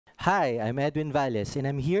Hi, I'm Edwin Valles, and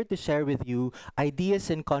I'm here to share with you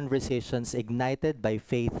ideas and conversations ignited by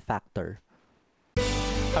Faith Factor.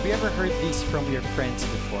 Have you ever heard these from your friends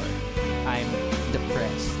before? I'm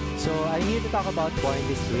depressed. So, I'm here to talk about Born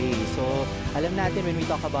This Way. So, alam natin when we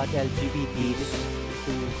talk about LGBT, this is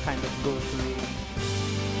To kind of go through.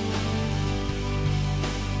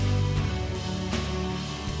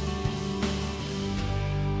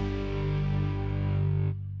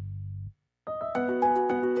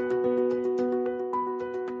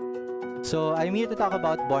 So, I'm here to talk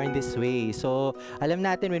about Born This Way. So, alam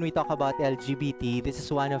natin when we talk about LGBT, this is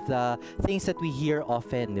one of the things that we hear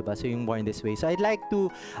often, di ba? So, yung Born This Way. So, I'd like to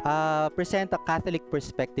present a Catholic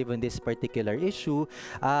perspective on this particular issue.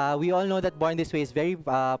 We all know that Born This Way is very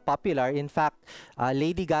popular. In fact,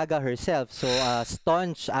 Lady Gaga herself, so a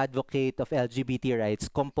staunch advocate of LGBT rights,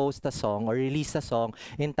 composed a song or released a song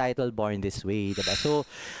entitled Born This Way, di ba? So,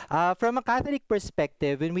 from a Catholic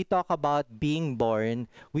perspective, when we talk about being born,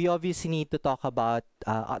 we obviously need to talk about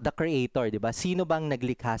the Creator, di ba? Sino bang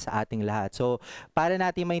naglikha sa ating lahat? So, para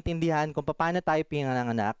natin maintindihan kung paano tayo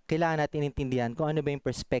pinanganak, kailangan natin intindihan kung ano ba yung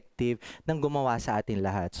perspective ng gumawa sa ating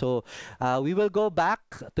lahat. So, we will go back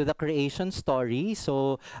to the creation story.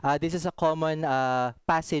 So, this is a common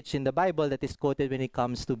passage in the Bible that is quoted when it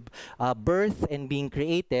comes to birth and being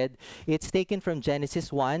created. It's taken from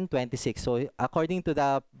Genesis 1:26. So, according to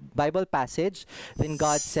the Bible passage, then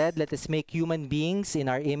God said, "Let us make human beings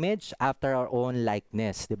in our image after our own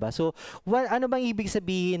likeness," 'di ba? So, ano bang ibig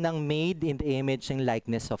sabihin ng made in the image and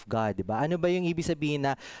likeness of God, 'di ba? Ano ba yung ibig sabihin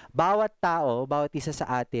na bawat tao, bawat isa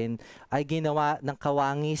sa atin ay ginawa ng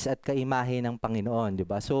kawangis at kaimahe ng Panginoon, 'di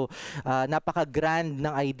ba? So, napaka-grand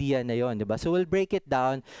ng idea na 'yon, 'di ba? So, we'll break it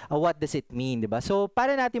down. What does it mean, 'di ba? So,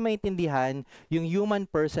 para natin maintindihan yung human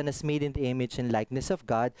person as made in the image and likeness of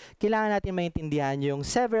God, kailangan natin maintindihan yung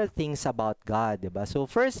several things about God, 'di ba? So,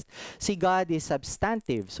 first, si God is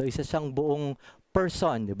substantive. So, isa siyang buong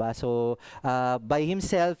person, 'di ba? So, by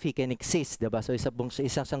himself he can exist, 'di ba? So,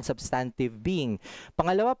 isang siyang substantive being.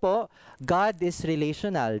 Pangalawa po, God is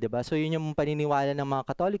relational, 'di ba? So, yun yung paniniwala ng mga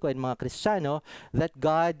Katoliko at mga Kristiyano that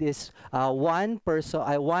God is one person,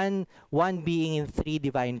 one being in three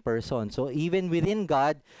divine persons. So, even within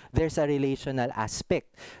God, there's a relational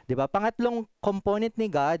aspect, 'di ba? Pangatlong component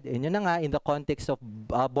ni God, and yun na nga in the context of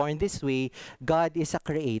Born This Way, God is a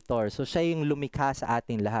creator. So, siya yung lumikha sa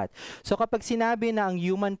ating lahat. So, kapag sinabi na ang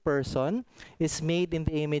human person is made in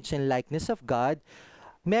the image and likeness of God,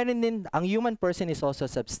 meron din, ang human person is also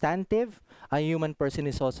substantive, ang human person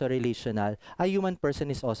is also relational, ang human person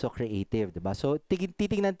is also creative, diba? So,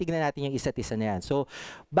 titignan natin yung isa't isa na yan. So,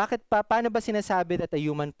 paano ba sinasabi that a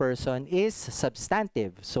human person is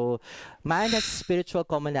substantive? So, man has spiritual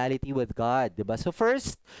commonality with God, diba? So,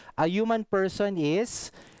 first, a human person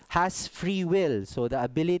has free will, so the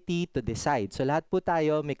ability to decide. So lahat po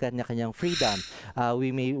tayo may kanya-kanyang freedom.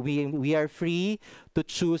 We are free to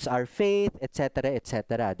choose our faith, etc.,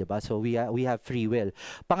 etc., 'di ba? So we have free will.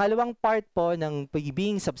 Pangalawang part po ng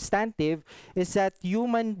being substantive is that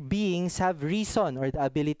human beings have reason or the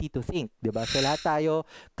ability to think, 'di ba? So lahat tayo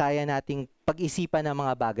kaya nating pag-isipan ng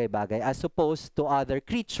mga bagay-bagay as opposed to other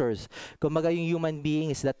creatures. Kumbaga yung human being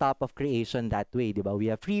is the top of creation that way, di ba? We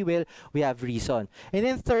have free will, we have reason. And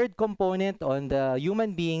then third component on the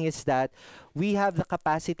human being is that we have the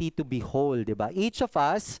capacity to be whole, di ba? Each of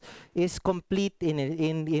us is complete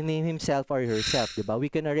in himself or herself, di ba?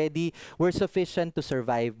 We're sufficient to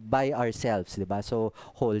survive by ourselves, di ba? So,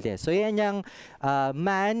 wholeness. So, yan yung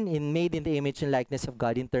man made in the image and likeness of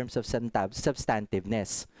God in terms of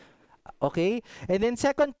substantiveness. Okay? And then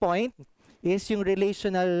second point is yung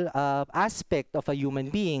relational aspect of a human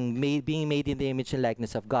being being made in the image and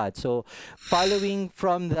likeness of God. So, following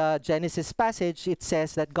from the Genesis passage, it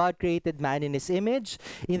says that God created man in His image.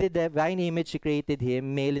 In the divine image, He created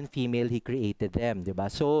him. Male and female, He created them. Diba?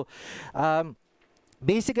 So,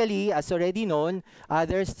 basically, as already known,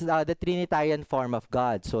 there's the Trinitarian form of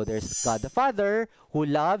God. So there's God the Father who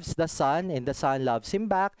loves the Son and the Son loves Him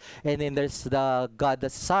back. And then there's the God the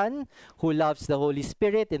Son who loves the Holy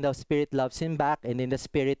Spirit and the Spirit loves Him back. And then the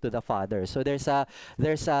Spirit to the Father. So there's a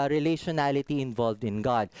relationality involved in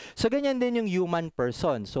God. So ganyan din yung human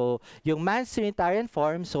person. So yung man's Trinitarian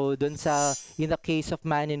form, so dun in the case of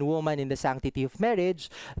man and woman in the sanctity of marriage,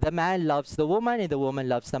 the man loves the woman and the woman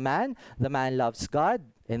loves the man loves God,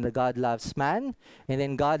 and the God loves man, and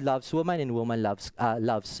then God loves woman, and woman loves God.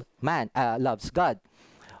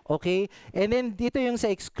 Okay? And then dito yung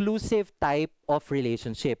sa exclusive type of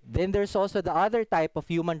relationship. Then there's also the other type of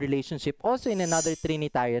human relationship also in another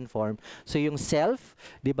Trinitarian form. So yung self,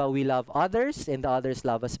 di ba, we love others and the others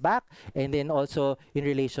love us back. And then also in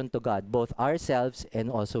relation to God, both ourselves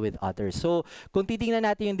and also with others. So kung titingnan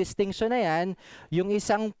natin yung distinction na yan, yung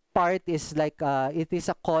isang part is like it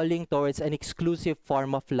is a calling towards an exclusive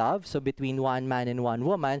form of love, so between one man and one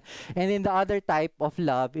woman, and then the other type of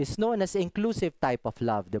love is known as inclusive type of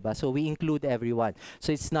love, diba? So we include everyone,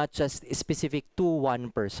 so it's not just specific to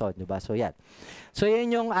one person, diba? So yeah, so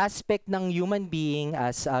yan yung aspect ng human being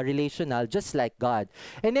as relational, just like God.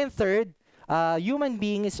 And then third, human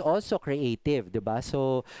being is also creative, 'di ba?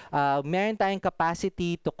 So, meron tayong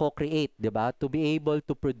capacity to co-create, 'di ba? To be able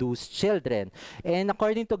to produce children. And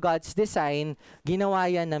according to God's design,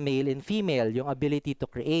 ginawa yan na male and female, yung ability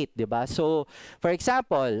to create, 'di ba? So, for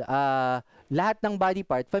example, lahat ng body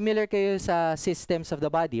part, familiar kayo sa systems of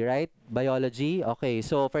the body, right? Biology. Okay.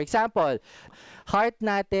 So, for example, heart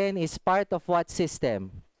natin is part of what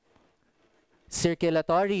system?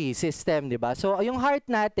 Circulatory system, di ba? So, yung heart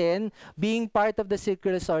natin, being part of the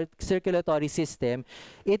circulatory system,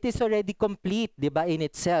 it is already complete, di ba, in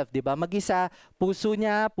itself, di ba? Mag-isa, puso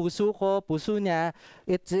niya, puso ko, puso niya,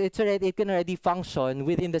 it can already function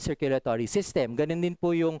within the circulatory system. Ganun din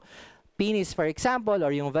po yung penis, for example,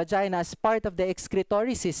 or yung vagina as part of the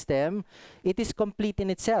excretory system, it is complete in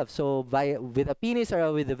itself. So, with a penis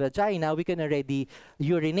or with the vagina, we can already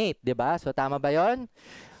urinate, di ba? So, tama ba yun?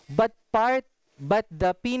 But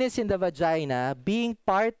the penis in the vagina, being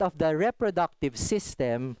part of the reproductive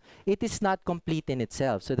system, it is not complete in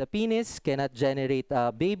itself. So the penis cannot generate a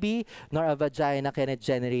baby, nor a vagina cannot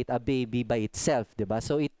generate a baby by itself, diba?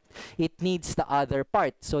 So it needs the other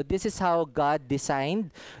part. So this is how God designed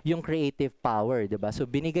yung creative power, diba? So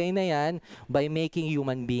binigay na yan by making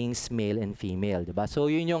human beings male and female, diba? So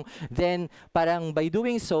yun yung, then parang by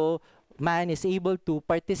doing so, man is able to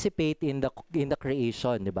participate in the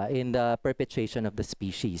creation, diba? In the perpetuation of the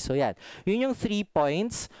species. So yan, yun yung 3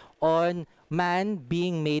 points on man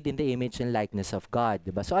being made in the image and likeness of God,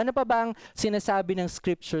 diba? So ano pa bang sinasabi ng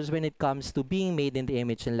scriptures when it comes to being made in the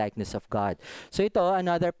image and likeness of God? So ito,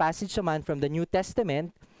 another passage naman from the New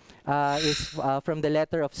Testament, is from the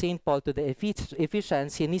letter of St. Paul to the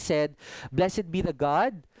Ephesians, and he said, "Blessed be the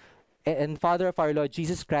God and Father of our Lord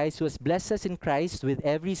Jesus Christ, who has blessed us in Christ with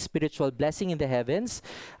every spiritual blessing in the heavens,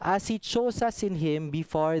 as He chose us in Him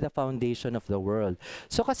before the foundation of the world."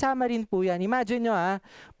 So kasama rin po yan. Imagine nyo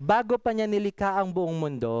bago pa niya nilikha ang buong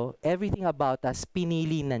mundo, everything about us,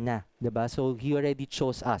 pinili na niya. Diba? So, He already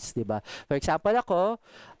chose us. Diba? For example, ako,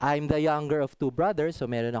 I'm the younger of 2 brothers. So,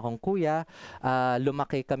 meron akong kuya.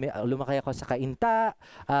 Lumaki ako sa kainta.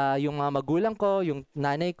 Yung mga magulang ko, yung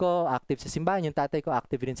nanay ko, active sa simbahan. Yung tatay ko,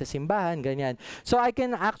 active rin sa simbahan. Ganyan. So, I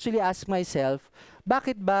can actually ask myself,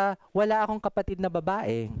 bakit ba wala akong kapatid na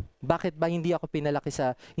babae? Bakit ba hindi ako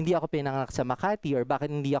pinanganak sa Makati, or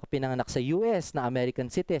bakit hindi ako pinanganak sa US na American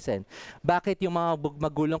citizen? Bakit yung mga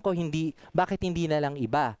magulang ko bakit hindi na lang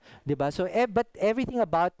iba? 'Di ba? So but everything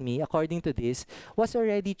about me, according to this, was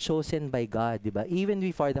already chosen by God, 'di ba? Even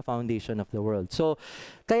before the foundation of the world. So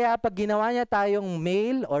kaya pag ginawa niya tayong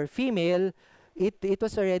male or female, it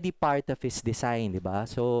was already part of His design, di ba?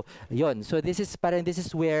 So, yun. So, this is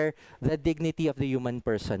where the dignity of the human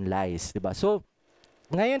person lies, di ba? So,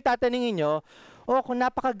 ngayon tatanungin nyo, kung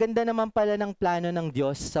napakaganda naman pala ng plano ng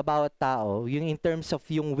Diyos sa bawat tao, yung in terms of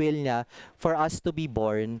yung will niya for us to be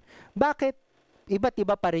born, bakit iba't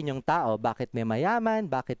iba pa rin yung tao? Bakit may mayaman?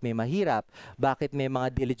 Bakit may mahirap? Bakit may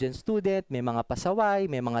mga diligent student? May mga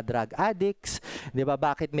pasaway? May mga drug addicts? Di ba?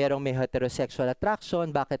 Bakit may heterosexual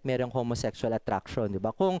attraction? Bakit merong homosexual attraction? Di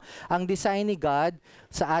ba? Kung ang design ni God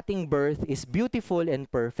sa ating birth is beautiful and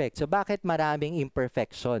perfect, so bakit maraming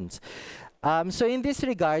imperfections? So in this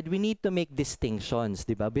regard, we need to make distinctions,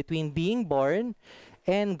 di ba? Between being born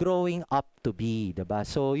and growing up to be, diba?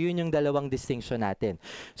 So, yun yung dalawang distinction natin.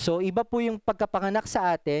 So, iba po yung pagkapanganak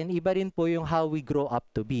sa atin, iba rin po yung how we grow up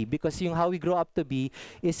to be. Because yung how we grow up to be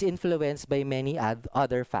is influenced by many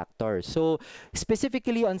other factors. So,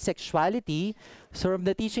 specifically on sexuality, so from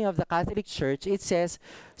the teaching of the Catholic Church, it says,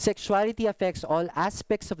 sexuality affects all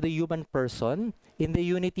aspects of the human person in the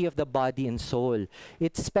unity of the body and soul.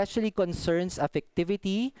 It especially concerns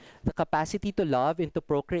affectivity, the capacity to love and to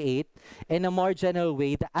procreate, and in a more general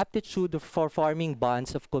way, the aptitude for forming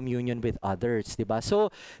bonds of communion with others, diba?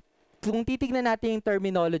 So, kung titignan natin yung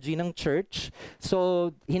terminology ng church, so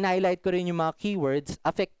hinighlight ko rin yung mga keywords,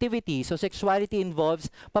 affectivity. So sexuality involves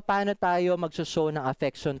paano tayo mag-show ng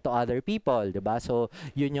affection to other people, 'di ba? So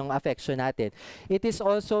yun yung affection natin. It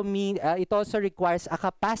also requires a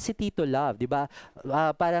capacity to love, 'di ba?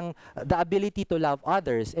 Parang the ability to love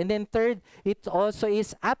others. And then third, it also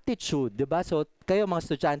is aptitude, 'di ba? So kayo mga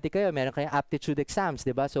estudyante kayo, meron kayong aptitude exams,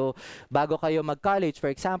 'di ba? So bago kayo mag-college, for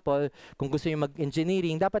example, kung gusto niyo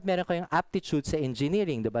mag-engineering, dapat meron kayong aptitude sa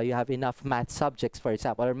engineering, 'di ba? You have enough math subjects, for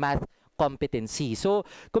example, or math competency. So,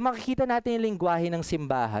 kung makikita natin yung lingwahe ng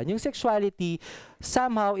simbahan, yung sexuality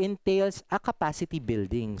somehow entails a capacity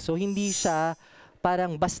building. So, hindi siya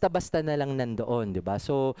parang basta-basta na lang nandoon, 'di ba?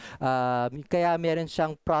 So, kaya meron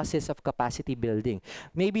siyang process of capacity building.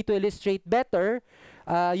 Maybe to illustrate better,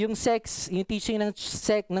 yung teaching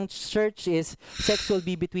ng church is sex will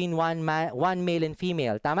be between one male and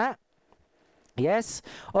female. Tama? Yes?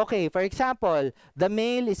 Okay, for example, the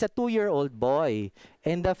male is a 2-year-old boy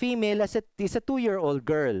and the female is a 2-year-old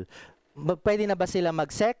girl. Pwede na ba sila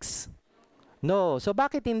mag-sex? No. So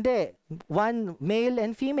bakit hindi? One male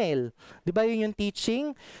and female. 'Di ba yun yung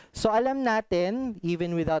teaching? So alam natin,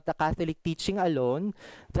 even without the Catholic teaching alone,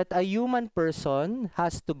 that a human person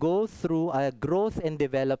has to go through a growth and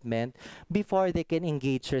development before they can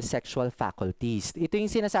engage their sexual faculties. Ito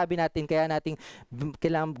yung sinasabi natin, kaya natin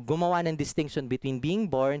kailangan gumawa ng distinction between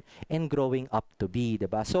being born and growing up to be,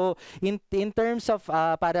 'di ba? So in terms of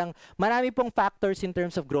parang marami pong factors in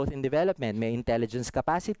terms of growth and development. May intelligence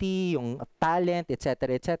capacity, yung talent,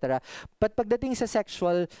 etc., etc. But pagdating sa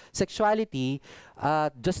sexuality,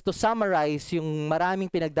 just to summarize yung maraming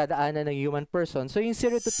pinagdadaanan ng human person, so yung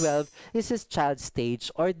 0 to 12 is his child stage,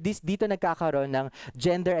 or dito nagkakaroon ng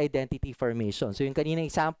gender identity formation. So yung kaninang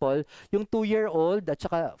example, yung 2-year-old at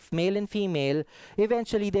saka male and female,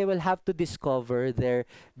 eventually they will have to discover their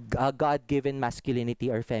God-given masculinity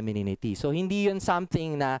or femininity. So hindi yun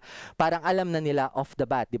something na parang alam na nila off the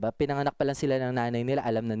bat, di ba? Pinanganak pa lang sila ng nanay nila,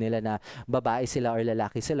 alam na nila na babae sila or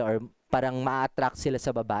lalaki sila, or parang ma-attract sila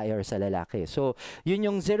sa babae or sa lalaki. So, yun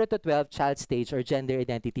yung 0 to 12 child stage or gender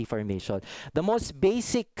identity formation. The most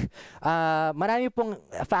basic, marami pong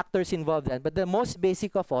factors involved yan, but the most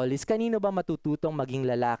basic of all is kanino ba matututong maging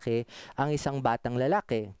lalaki ang isang batang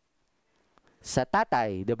lalaki? Sa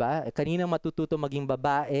tatay, 'di ba? Kanina matututo maging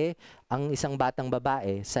babae ang isang batang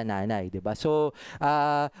babae sa nanay, 'di ba? So,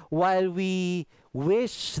 while we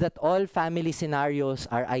wish that all family scenarios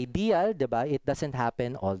are ideal, 'di ba? It doesn't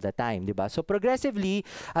happen all the time, 'di ba? So progressively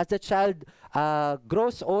as the child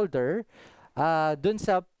grows older, dun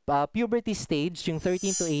sa puberty stage, yung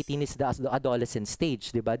 13 to 18 is the adolescent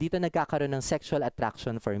stage, 'di ba? Dito nagkakaroon ng sexual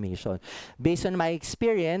attraction formation. Based on my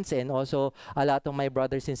experience and also a lot of my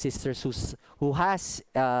brothers and sisters who has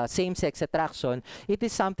same-sex attraction, it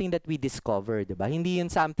is something that we discover, 'di ba? Hindi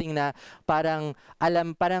yun something na parang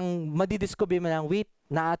madidiscover mo lang, wait,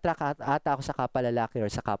 na-attract ata ako sa kapwa lalaki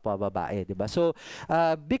or sa kapwa babae, 'di ba? So,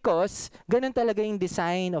 because ganun talaga yung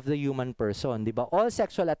design of the human person, 'di ba? All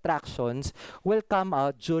sexual attractions will come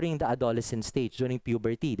out during the adolescent stage, during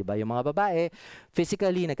puberty, 'di ba? Yung mga babae,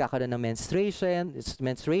 physically nagkakaroon ng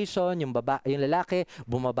menstruation, yung lalaki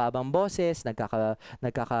bumababang boses,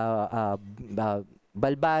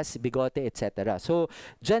 balbas, bigote, etc. So,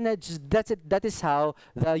 that is how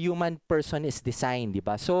the human person is designed, 'di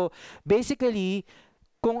ba? So, basically,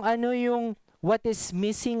 kung ano yung what is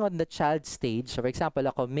missing on the child stage, so for example,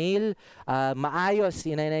 ako male, maayos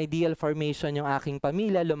in an ideal formation yung aking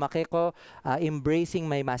pamilya, lumaki ko embracing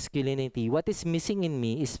my masculinity. What is missing in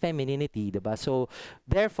me is femininity, diba? So,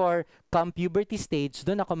 therefore, come puberty stage,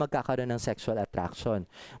 doon ako magkakaroon ng sexual attraction.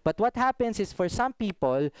 But what happens is for some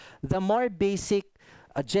people, the more basic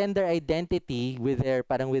gender identity with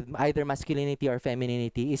either masculinity or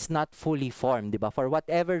femininity is not fully formed, 'di ba? For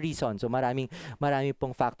whatever reason. So marami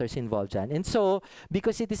pong factors involved dyan. And so,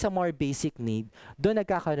 because it is a more basic need, doon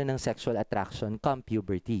nagkakaroon ng sexual attraction come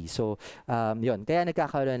puberty. So, yun. Kaya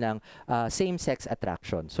nagkakaroon ng same-sex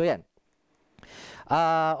attraction. So, yan.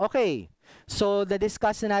 Okay. So,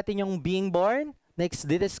 na-discuss na natin yung being born. Next,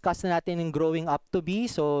 di-discuss na natin yung growing up to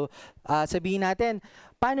be. So, sabihin natin,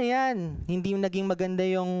 paano yan? Hindi naging maganda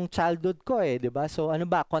yung childhood ko eh, 'di ba? So ano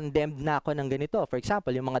ba, condemned na ako ng ganito. For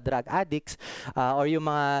example, yung mga drug addicts or yung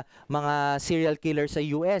mga serial killers sa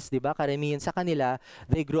US, 'di ba? Karamihan sa kanila,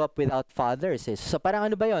 they grew up without fathers. Eh. So parang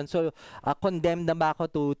ano ba 'yon? So condemned na ba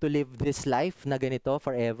ako to live this life na ganito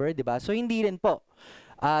forever, 'di ba? So hindi rin po.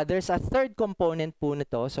 There's a third component po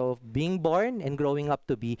nito, so being born and growing up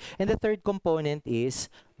to be. And the third component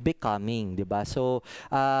is becoming, 'di ba? So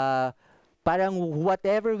parang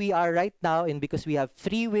whatever we are right now, and because we have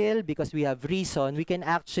free will, because we have reason, we can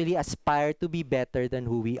actually aspire to be better than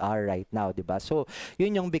who we are right now, di ba? So,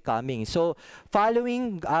 yun yung becoming. So,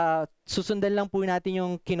 following, susundan lang po natin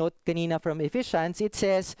yung kinote kanina from Ephesians, it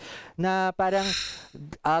says na parang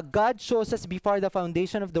God shows us before the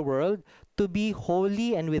foundation of the world to be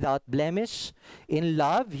holy and without blemish. In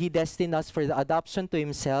love, He destined us for the adoption to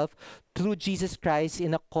Himself through Jesus Christ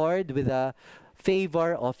in accord with the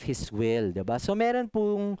favor of His will, 'di ba? So meron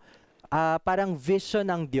pong parang vision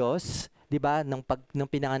ng Diyos, 'di ba? Nung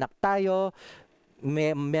pinanganak tayo,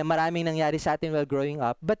 may maraming nangyari sa atin while growing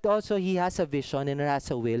up, but also He has a vision and has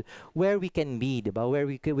a will where we can be, 'di ba? Where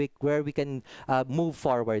we can move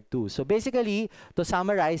forward to. So basically, to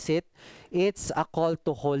summarize it, it's a call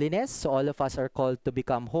to holiness. So all of us are called to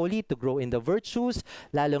become holy, to grow in the virtues,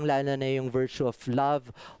 lalong-lalo na yung virtue of love,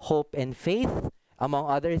 hope, and faith, among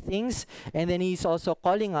other things. And then He's also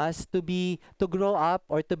calling us to grow up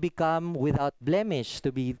or to become without blemish,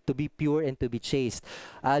 to be pure and to be chaste,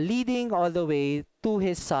 leading all the way to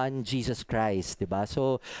His Son, Jesus Christ, diba?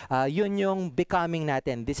 So, yun yung becoming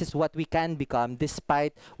natin. This is what we can become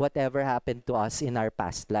despite whatever happened to us in our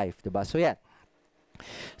past life, diba? So, yeah.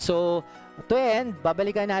 So, to end,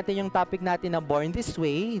 babalikan natin yung topic natin na Born This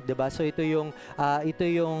Way, 'di ba? So ito yung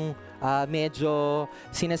medyo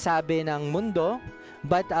sinasabi ng mundo,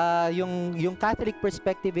 but yung Catholic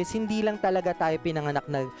perspective is hindi lang talaga tayo pinanganak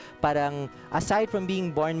na parang aside from being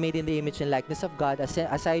born made in the image and likeness of God,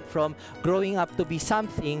 aside from growing up to be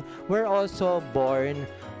something, we're also born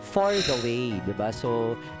for the way, 'di ba?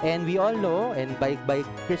 So, and we all know, and by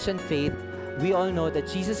Christian faith, we all know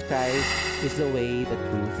that Jesus Christ is the way, the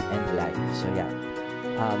truth, and the life. So yeah,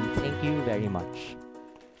 thank you very much.